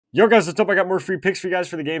Yo guys, what's up? I got more free picks for you guys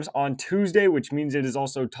for the games on Tuesday, which means it is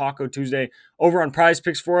also Taco Tuesday over on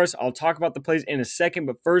Prizepicks for us. I'll talk about the plays in a second,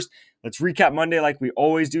 but first, let's recap Monday like we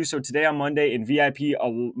always do. So today on Monday in VIP,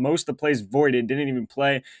 most of the plays voided, didn't even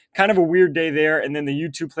play. Kind of a weird day there, and then the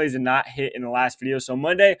YouTube plays did not hit in the last video. So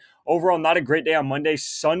Monday, overall, not a great day on Monday.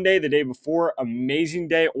 Sunday, the day before, amazing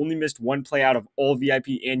day. Only missed one play out of all VIP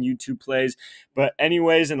and YouTube plays. But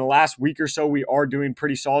anyways, in the last week or so, we are doing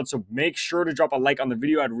pretty solid. So make sure to drop a like on the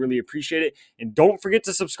video. I'd really appreciate it. And don't forget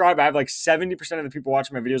to subscribe. I have like 70% of the people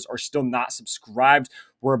watching my videos are still not subscribed.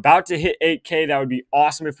 We're about to hit 8K. That would be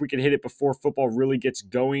awesome if we could hit it before football really gets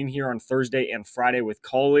going here on Thursday and Friday with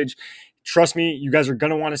college. Trust me, you guys are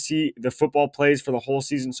going to want to see the football plays for the whole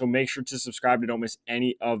season, so make sure to subscribe to don't miss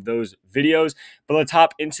any of those videos. But let's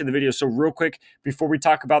hop into the video. So real quick, before we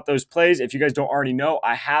talk about those plays, if you guys don't already know,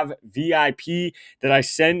 I have VIP that I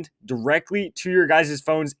send directly to your guys'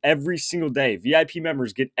 phones every single day. VIP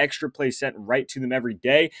members get extra plays sent right to them every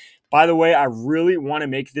day. By the way, I really want to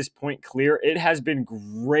make this point clear. It has been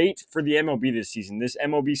great for the MLB this season. This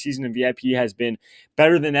MLB season in VIP has been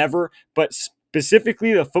better than ever, but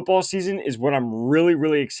specifically, the football season is what I'm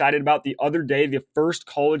really excited about. The other day, the first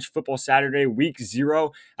college football Saturday, week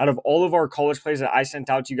 0, out of all of our college plays that I sent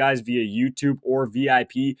out to you guys via YouTube or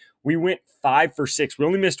VIP, we went 5 for 6. We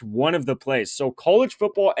only missed one of the plays. So college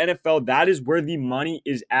football, NFL, that is where the money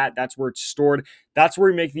is at. That's where it's stored. That's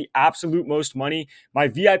where we make the absolute most money. My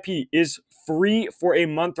VIP is free for a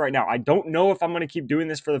month right now. I don't know if I'm going to keep doing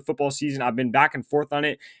this for the football season. I've been back and forth on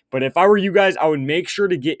it. But if I were you guys, I would make sure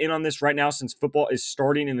to get in on this right now since football is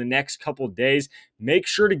starting in the next couple of days. Make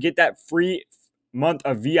sure to get that free month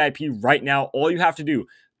of VIP right now. All you have to do,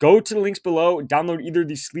 go to the links below, download either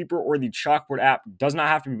the Sleeper or the Chalkboard app. Does not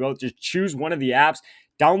have to be both. Just choose one of the apps,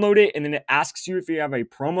 download it, and then it asks you if you have a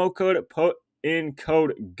promo code. Put in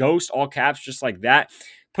code GHOST, all caps, just like that.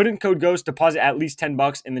 Put in code GHOST, deposit at least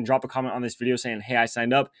 $10, and then drop a comment on this video saying, hey, I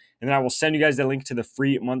signed up. And then I will send you guys the link to the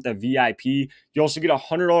free month of VIP. You also get a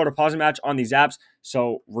 $100 deposit match on these apps.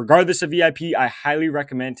 So regardless of VIP, I highly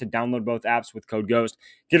recommend to download both apps with code GHOST.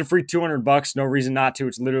 Get a free $200. No reason not to.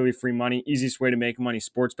 It's literally free money. Easiest way to make money,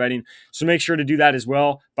 sports betting. So make sure to do that as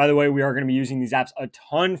well. By the way, we are going to be using these apps a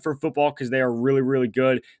ton for football because they are really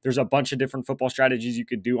good. There's a bunch of different football strategies you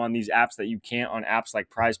could do on these apps that you can't on apps like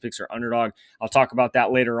Prizepicks or Underdog. I'll talk about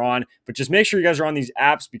that later on. But just make sure you guys are on these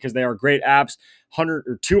apps because they are great apps. 100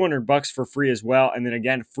 or $200 for free as well. And then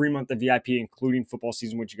again, free month of VIP, including football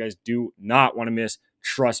season, which you guys do not want to miss.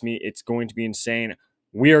 Trust me, it's going to be insane.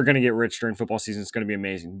 We are going to get rich during football season. It's going to be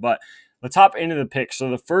amazing. But let's hop into the picks. So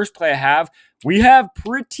the first play I have, we have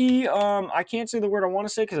pretty, I can't say the word I want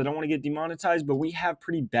to say because I don't want to get demonetized, but we have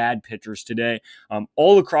pretty bad pitchers today.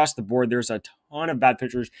 All across the board, there's a ton of bad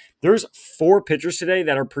pitchers. There's 4 pitchers today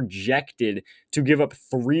that are projected to give up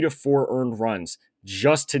 3 to 4 earned runs.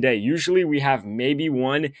 Just today. Usually we have maybe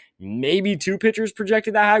 1, maybe 2 pitchers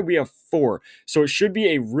projected that high. We have 4. So it should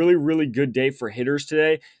be a really good day for hitters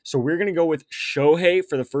today. So we're going to go with Shohei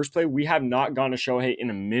for the first play. We have not gone to Shohei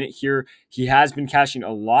in a minute here. He has been cashing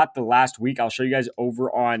a lot the last week. I'll show you guys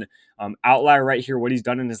over on Outlier right here what he's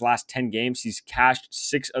done in his last 10 games. He's cashed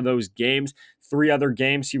 6 of those games. 3 other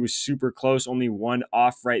games, he was super close, only 1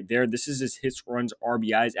 off right there. This is his hits, runs,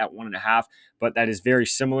 RBIs at 1.5, but that is very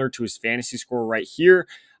similar to his fantasy score right here.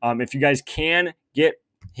 If you guys can get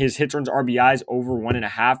his hits, runs, RBIs over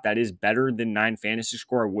 1.5, that is better than 9 fantasy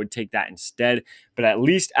score. I would take that instead. But at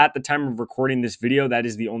least at the time of recording this video, that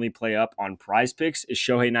is the only play up on Prizepicks is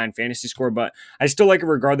Shohei 9 fantasy score. But I still like it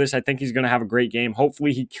regardless. I think he's going to have a great game.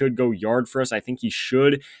 Hopefully he could go yard for us. I think he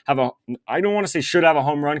should have I don't want to say should have a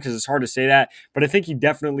home run because it's hard to say that, but I think he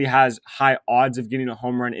definitely has high odds of getting a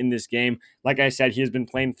home run in this game. Like I said, he has been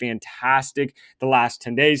playing fantastic the last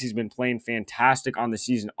 10 days. He's been playing fantastic on the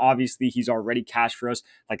season. Obviously, he's already cashed for us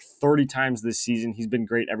like 30 times this season. He's been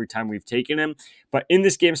great every time we've taken him. But in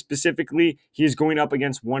this game specifically, he is going up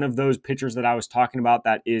against one of those pitchers that I was talking about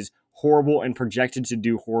that is horrible and projected to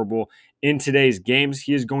do horrible in today's games.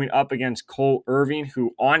 He is going up against Cole Irvin,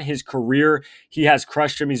 who on his career, he has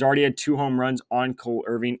crushed him. He's already had 2 home runs on Cole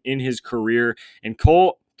Irvin in his career. And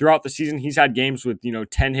Cole, throughout the season, he's had games with,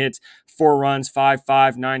 10 hits, 4 runs,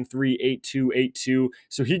 5-5, 9-3, 8-2, 8-2.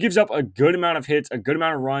 So he gives up a good amount of hits, a good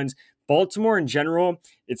amount of runs. Baltimore in general,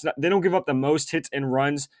 they don't give up the most hits and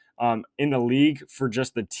runs in the league for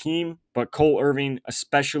just the team, but Cole Irvin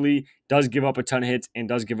especially does give up a ton of hits and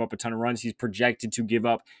does give up a ton of runs. He's projected to give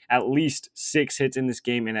up at least 6 hits in this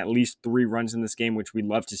game and at least 3 runs in this game, which we'd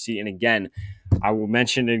love to see. And again, I will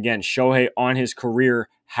mention it again, Shohei on his career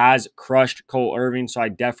has crushed Cole Irvin, so I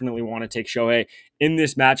definitely want to take Shohei in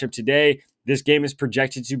this matchup today. This game is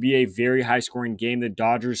projected to be a very high-scoring game. The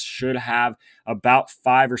Dodgers should have about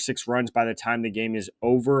 5 or 6 runs by the time the game is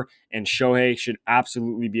over, and Shohei should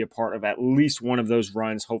absolutely be a part of at least one of those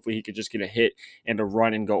runs. Hopefully, he could just get a hit and a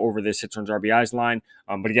run and go over this hits, runs, RBIs line.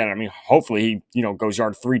 But again, I mean, hopefully he goes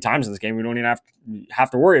yard 3 times in this game. We don't even have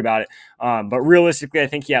to worry about it. But realistically, I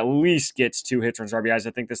think he at least gets 2 hits, runs, RBIs.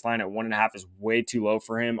 I think this line at 1.5 is way too low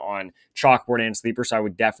for him on chalkboard and sleeper, so I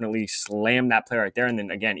would definitely slam that play right there. And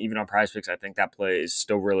then again, even on Prizepicks, I think that play is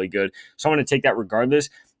still really good. So I'm going to take that regardless.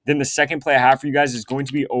 Then the second play I have for you guys is going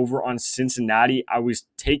to be over on Cincinnati. I was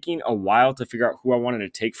taking a while to figure out who I wanted to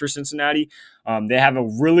take for Cincinnati. They have a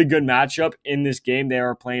really good matchup in this game. They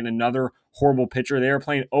are playing another horrible pitcher. They are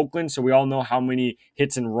playing Oakland, so we all know how many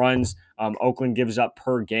hits and runs Oakland gives up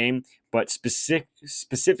per game. But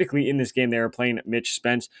specifically in this game, they are playing Mitch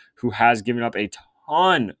Spence, who has given up a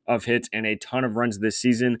ton of hits and a ton of runs this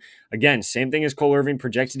season. Again, same thing as Cole Irvin,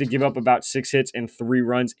 projected to give up about 6 hits and 3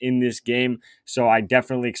 runs in this game. So I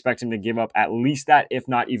definitely expect him to give up at least that, if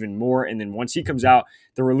not even more. And then once he comes out,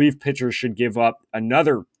 the relief pitchers should give up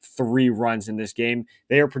another 3 runs in this game.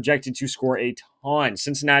 They are projected to score a ton.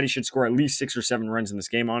 Cincinnati should score at least 6 or 7 runs in this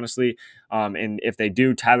game, honestly. And if they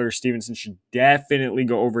do, Tyler Stevenson should definitely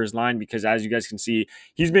go over his line because, as you guys can see,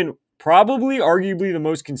 he's been probably arguably the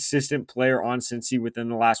most consistent player on Cincy within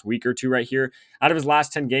the last week or two right here. Out of his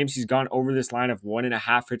last 10 games, he's gone over this line of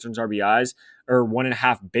 1.5 hits, runs, RBIs, or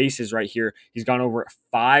 1.5 bases right here. He's gone over it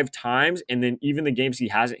 5 times, and then even the games he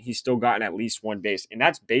hasn't, he's still gotten at least 1 base. And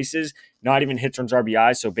that's bases, not even hits, runs,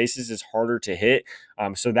 RBIs, so bases is harder to hit.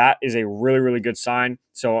 So that is a really, really good sign.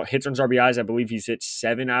 So hits, runs, RBIs, I believe he's hit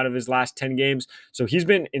 7 out of his last 10 games. So he's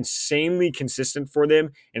been insanely consistent for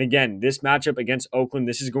them. And again, this matchup against Oakland,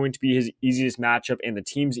 this is going to be his easiest matchup and the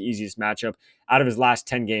team's easiest matchup out of his last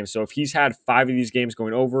 10 games. So if he's had 5 of these games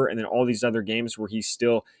going over and then all these other games where he's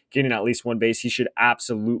still getting at least 1 base, he should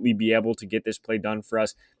absolutely be able to get this play done for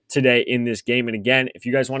us today in this game. And again, if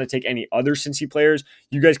you guys want to take any other Cincy players,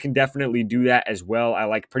 you guys can definitely do that as well. I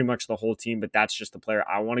like pretty much the whole team, but that's just the player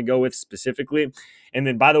I want to go with specifically. And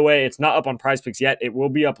then, by the way, it's not up on Prizepicks yet. It will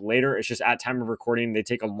be up later. It's just at time of recording. They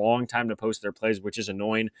take a long time to post their plays, which is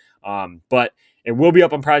annoying. But it will be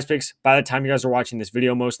up on Prizepicks by the time you guys are watching this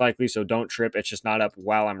video, most likely, so don't trip. It's just not up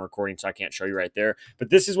while I'm recording, so I can't show you right there. But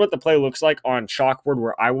this is what the play looks like on chalkboard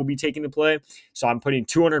where I will be taking the play. So I'm putting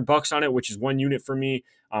 $200 on it, which is 1 unit for me.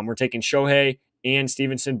 We're taking Shohei and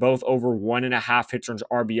Stevenson both over 1.5 hits, runs,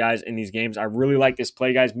 RBIs in these games. I really like this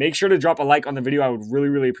play, guys. Make sure to drop a like on the video. I would really,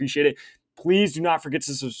 really appreciate it. Please do not forget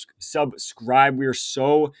to subscribe. We are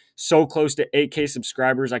so close to 8K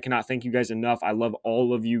subscribers. I cannot thank you guys enough. I love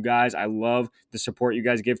all of you guys. I love the support you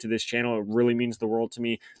guys give to this channel. It really means the world to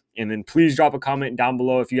me. And then please drop a comment down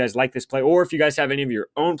below if you guys like this play or if you guys have any of your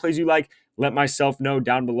own plays you like. Let myself know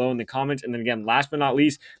down below in the comments. And then again, last but not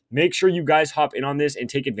least, make sure you guys hop in on this and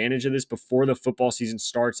take advantage of this before the football season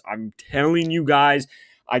starts. I'm telling you guys,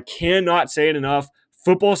 I cannot say it enough.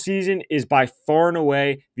 Football season is by far and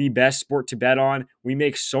away the best sport to bet on. We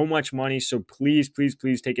make so much money, so please, please,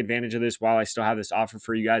 please take advantage of this while I still have this offer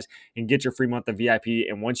for you guys and get your free month of VIP.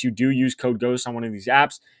 And once you do use code GHOST on one of these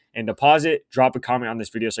apps and deposit, drop a comment on this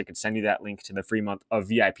video so I can send you that link to the free month of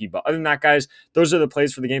VIP. But other than that, guys, those are the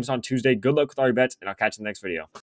plays for the games on Tuesday. Good luck with all your bets, and I'll catch you in the next video.